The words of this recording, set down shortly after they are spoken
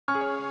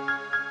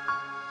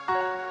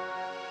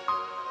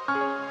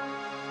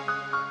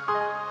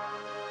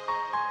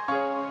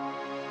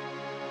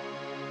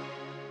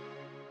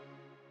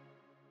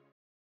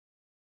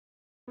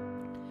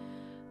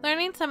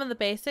some of the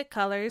basic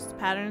colors,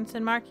 patterns,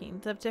 and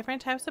markings of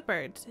different types of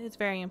birds is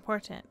very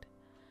important.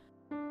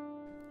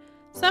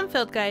 Some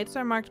field guides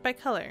are marked by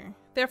color,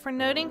 therefore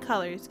noting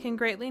colors can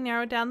greatly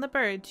narrow down the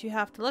birds you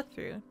have to look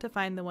through to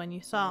find the one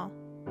you saw.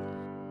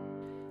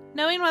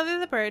 Knowing whether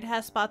the bird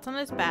has spots on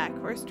its back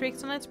or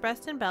streaks on its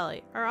breast and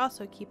belly are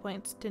also key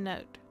points to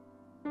note.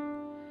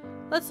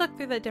 Let's look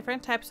through the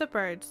different types of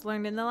birds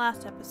learned in the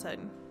last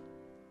episode.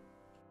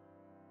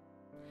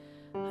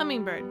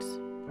 Hummingbirds.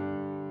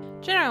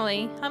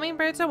 Generally,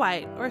 hummingbirds are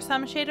white or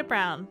some shade of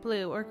brown,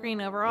 blue, or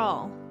green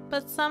overall,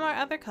 but some are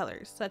other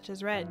colors, such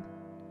as red.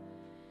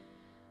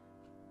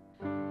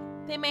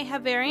 They may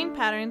have varying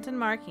patterns and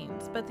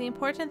markings, but the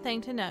important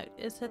thing to note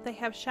is that they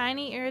have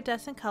shiny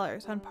iridescent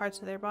colors on parts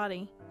of their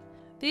body.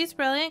 These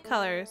brilliant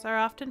colors are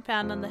often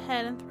found on the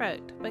head and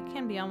throat, but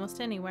can be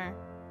almost anywhere.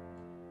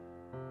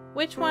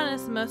 Which one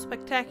is the most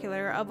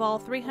spectacular of all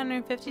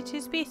 352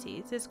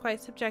 species is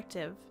quite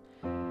subjective.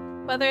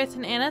 Whether it's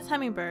an Anna's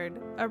hummingbird,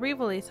 a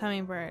Rivolese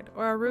hummingbird,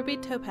 or a ruby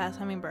topaz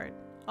hummingbird,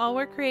 all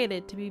were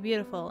created to be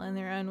beautiful in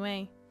their own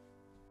way.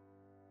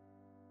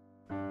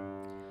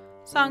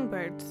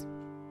 Songbirds.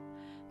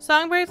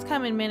 Songbirds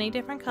come in many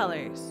different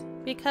colors.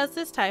 Because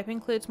this type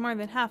includes more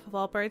than half of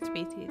all bird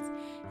species,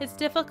 it's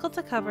difficult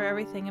to cover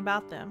everything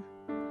about them.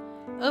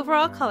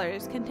 Overall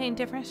colors contain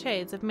different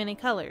shades of many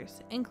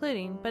colors,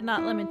 including, but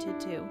not limited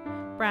to,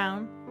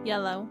 brown,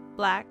 yellow,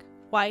 black,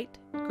 white,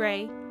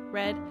 gray,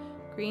 red,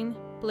 green,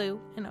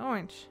 blue, and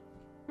orange.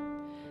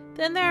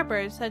 Then there are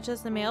birds such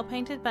as the male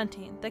painted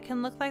bunting that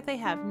can look like they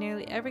have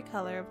nearly every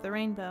color of the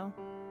rainbow.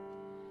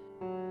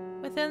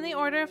 Within the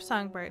order of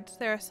songbirds,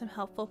 there are some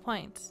helpful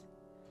points.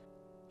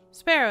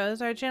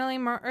 Sparrows are generally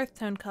more earth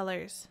tone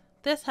colors.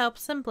 This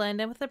helps them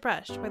blend in with the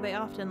brush where they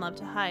often love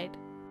to hide.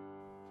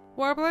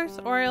 Warblers,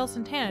 orioles,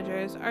 and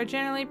tanagers are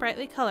generally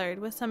brightly colored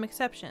with some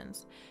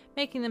exceptions,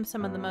 making them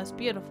some of the most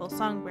beautiful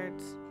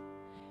songbirds.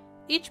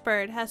 Each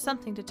bird has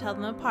something to tell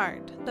them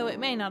apart, though it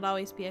may not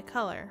always be a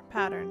color,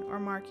 pattern, or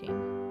marking.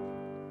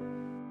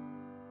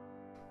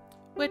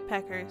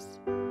 Woodpeckers.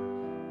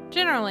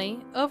 Generally,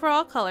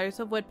 overall colors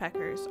of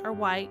woodpeckers are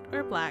white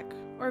or black,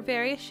 or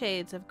various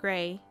shades of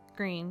gray,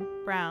 green,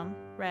 brown,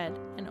 red,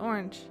 and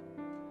orange.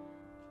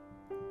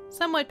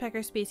 Some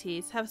woodpecker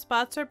species have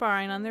spots or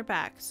barring on their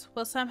backs,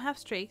 while some have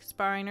streaks,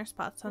 barring, or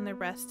spots on their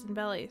breasts and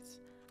bellies.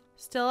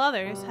 Still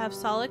others have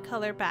solid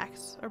color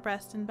backs or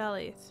breasts and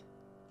bellies.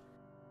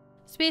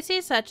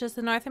 Species such as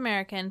the North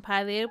American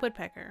pileated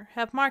woodpecker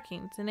have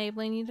markings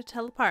enabling you to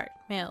tell apart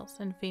males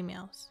and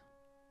females.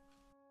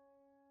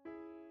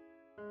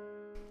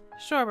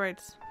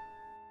 Shorebirds.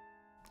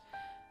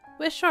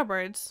 With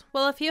shorebirds,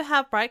 while a few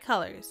have bright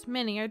colors,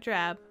 many are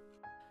drab.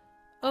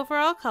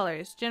 Overall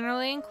colors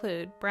generally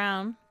include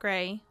brown,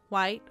 gray,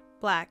 white,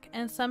 black,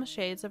 and some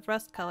shades of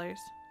rust colors.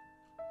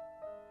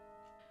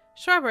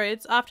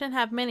 Shorebirds often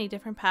have many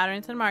different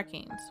patterns and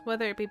markings,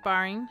 whether it be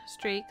barring,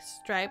 streaks,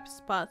 stripes,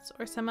 spots,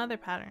 or some other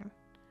pattern.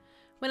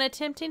 When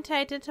attempting to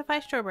identify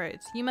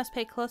shorebirds, you must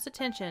pay close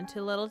attention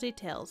to little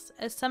details,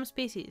 as some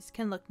species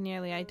can look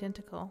nearly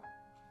identical.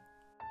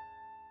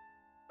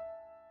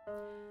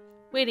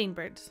 Wading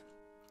birds.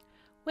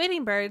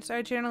 Wading birds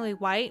are generally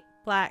white,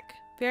 black,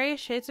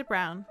 various shades of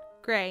brown,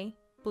 gray,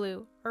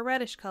 blue, or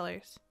reddish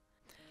colors.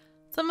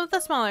 Some of the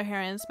smaller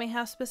herons may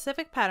have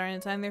specific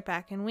patterns on their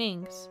back and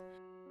wings.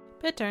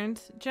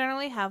 Bitterns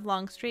generally have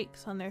long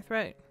streaks on their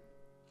throat.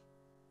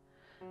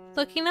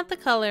 Looking at the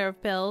color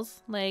of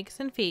bills, legs,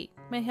 and feet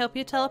may help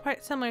you tell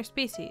apart similar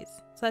species,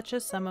 such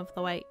as some of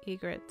the white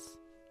egrets.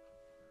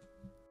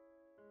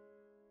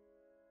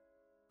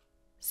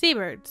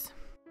 Seabirds.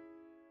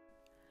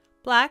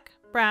 Black,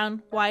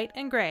 brown, white,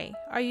 and gray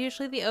are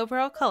usually the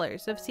overall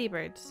colors of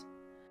seabirds.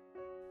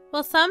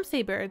 While some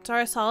seabirds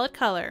are a solid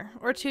color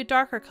or two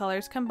darker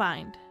colors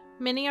combined,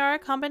 many are a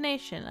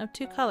combination of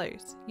two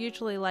colors,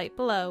 usually light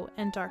below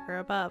and darker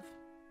above.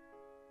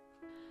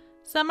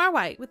 Some are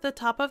white with the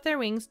top of their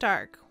wings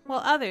dark,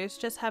 while others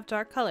just have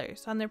dark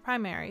colors on their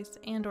primaries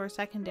and/or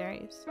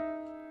secondaries.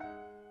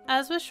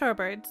 As with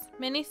shorebirds,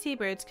 many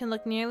seabirds can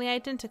look nearly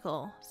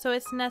identical, so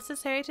it's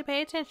necessary to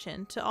pay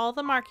attention to all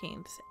the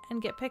markings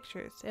and get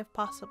pictures if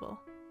possible.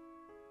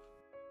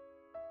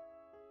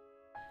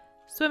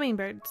 Swimming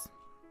birds.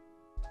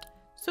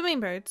 Swimming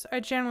birds are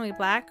generally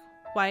black,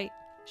 white,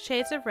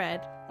 shades of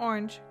red,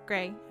 orange,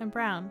 gray, and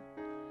brown.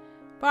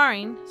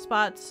 Barring,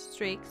 spots,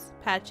 streaks,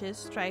 patches,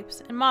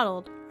 stripes, and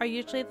mottled are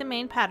usually the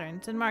main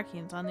patterns and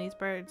markings on these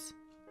birds.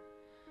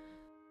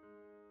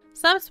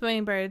 Some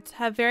swimming birds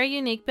have very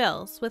unique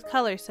bills with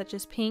colors such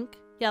as pink,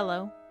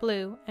 yellow,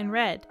 blue, and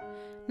red,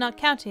 not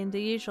counting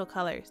the usual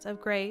colors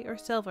of gray or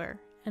silver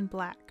and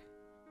black.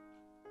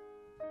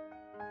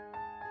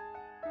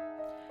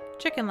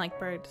 Chicken-like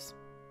birds.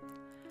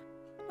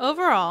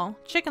 Overall,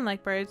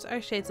 chicken-like birds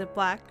are shades of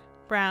black,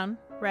 brown,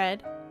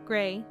 red,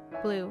 gray,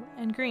 blue,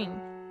 and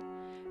green.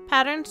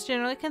 Patterns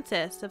generally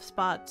consist of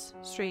spots,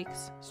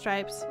 streaks,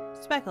 stripes,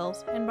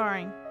 speckles, and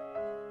barring.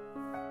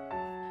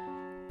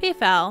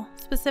 Peafowl,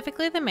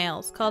 specifically the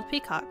males called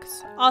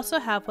peacocks, also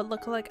have what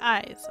look like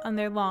eyes on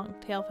their long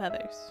tail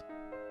feathers.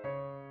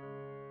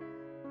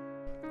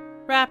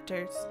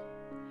 Raptors.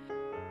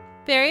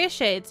 Various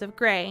shades of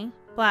gray,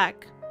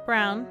 black,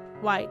 brown,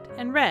 white,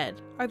 and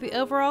red are the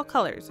overall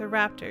colors of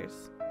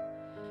raptors.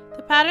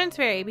 The patterns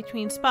vary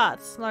between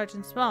spots, large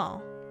and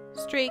small,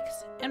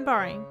 streaks, and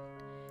barring.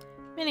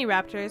 Many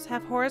raptors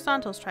have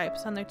horizontal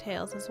stripes on their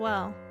tails as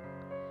well.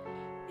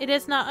 It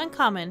is not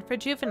uncommon for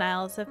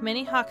juveniles of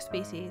many hawk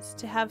species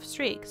to have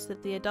streaks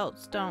that the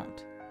adults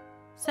don't.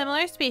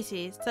 Similar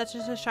species, such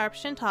as the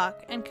sharp-shinned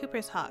hawk and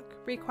Cooper's hawk,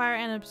 require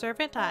an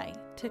observant eye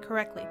to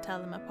correctly tell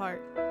them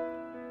apart.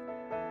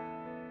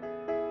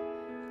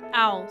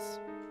 Owls.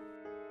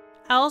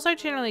 Owls are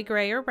generally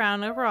gray or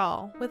brown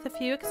overall, with a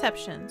few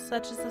exceptions,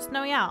 such as the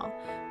snowy owl,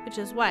 which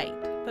is white,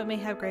 but may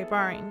have gray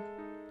barring.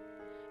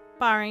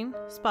 Barring,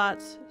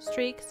 spots,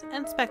 streaks,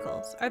 and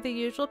speckles are the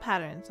usual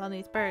patterns on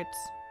these birds.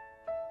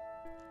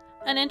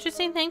 An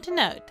interesting thing to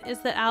note is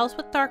that owls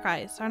with dark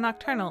eyes are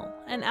nocturnal,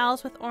 and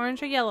owls with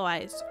orange or yellow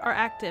eyes are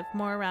active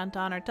more around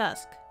dawn or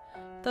dusk,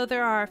 though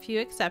there are a few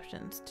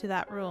exceptions to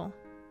that rule.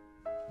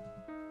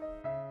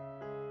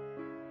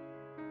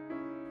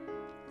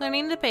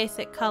 Learning the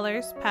basic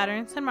colors,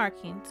 patterns, and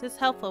markings is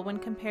helpful when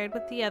compared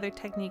with the other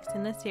techniques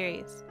in the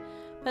series,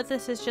 but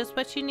this is just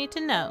what you need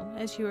to know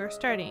as you are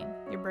starting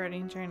your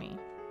birding journey.